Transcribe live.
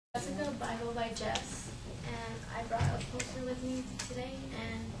Bible by Jess, and I brought a poster with me today,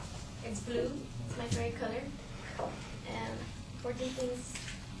 and it's blue. It's my favorite color, and 14 things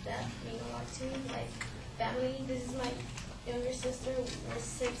that mean a lot to me, like family. This is my younger sister. We're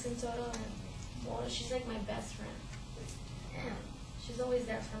 6 in total, and well, she's like my best friend, and she's always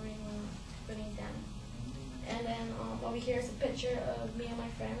there for me when I'm putting down. And then over here is a picture of me and my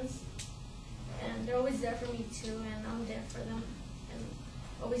friends, and they're always there for me too, and I'm there for them, and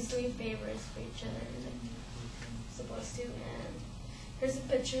always doing favors for each other, like supposed to. And here's a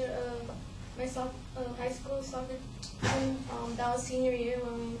picture of my high school soccer team. That was senior year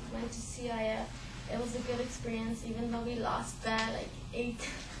when we went to CIF. It was a good experience, even though we lost bad, like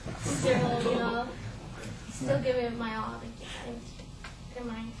 8-0, you know. Still give it my all, like, I didn't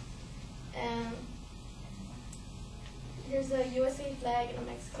mind. And here's a USA flag and a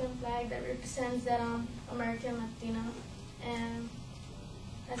Mexican flag that represents that I'm American Latino. And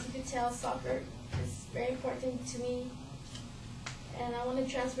as you can tell, soccer is very important to me. And I want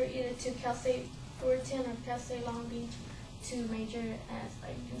to transfer either to Cal State Fullerton or Cal State Long Beach to major as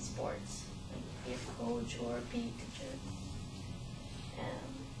like in sports, like be a coach or a PE teacher.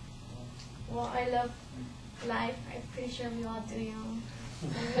 And well, I love life. I'm pretty sure we all do, you know.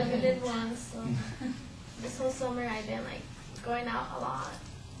 I only lived once, so this whole summer I've been like going out a lot.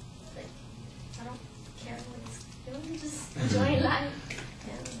 Like I don't care what's doing, just enjoying life,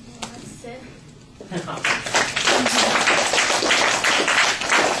 and that's it.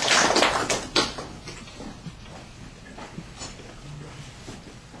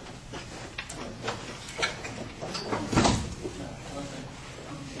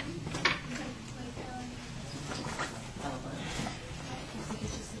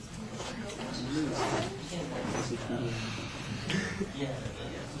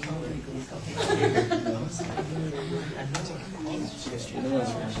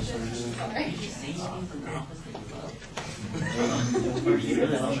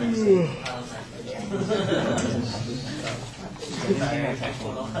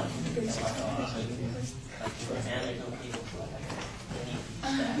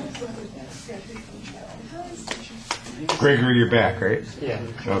 Gregory, you're back, right? Yeah.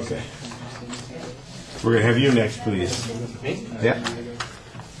 Okay. We're going to have you next, please. Me? Yeah.